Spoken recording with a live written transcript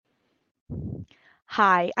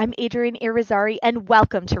Hi, I'm Adrienne Irizarry, and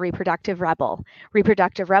welcome to Reproductive Rebel.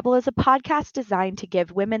 Reproductive Rebel is a podcast designed to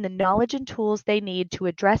give women the knowledge and tools they need to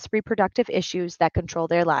address reproductive issues that control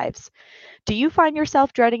their lives. Do you find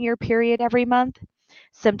yourself dreading your period every month?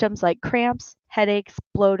 Symptoms like cramps, headaches,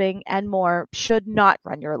 bloating, and more should not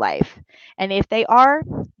run your life. And if they are,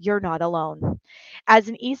 you're not alone. As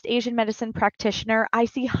an East Asian medicine practitioner, I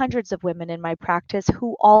see hundreds of women in my practice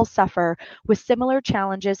who all suffer with similar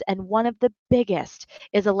challenges, and one of the biggest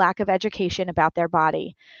is a lack of education about their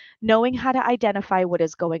body. Knowing how to identify what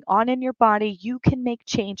is going on in your body, you can make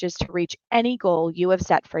changes to reach any goal you have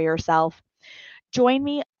set for yourself. Join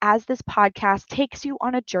me as this podcast takes you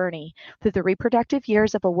on a journey through the reproductive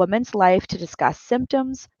years of a woman's life to discuss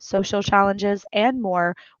symptoms, social challenges, and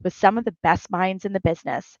more with some of the best minds in the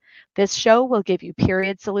business. This show will give you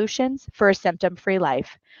period solutions for a symptom free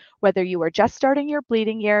life. Whether you are just starting your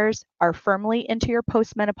bleeding years, are firmly into your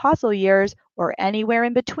postmenopausal years, or anywhere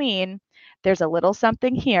in between, there's a little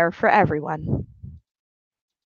something here for everyone.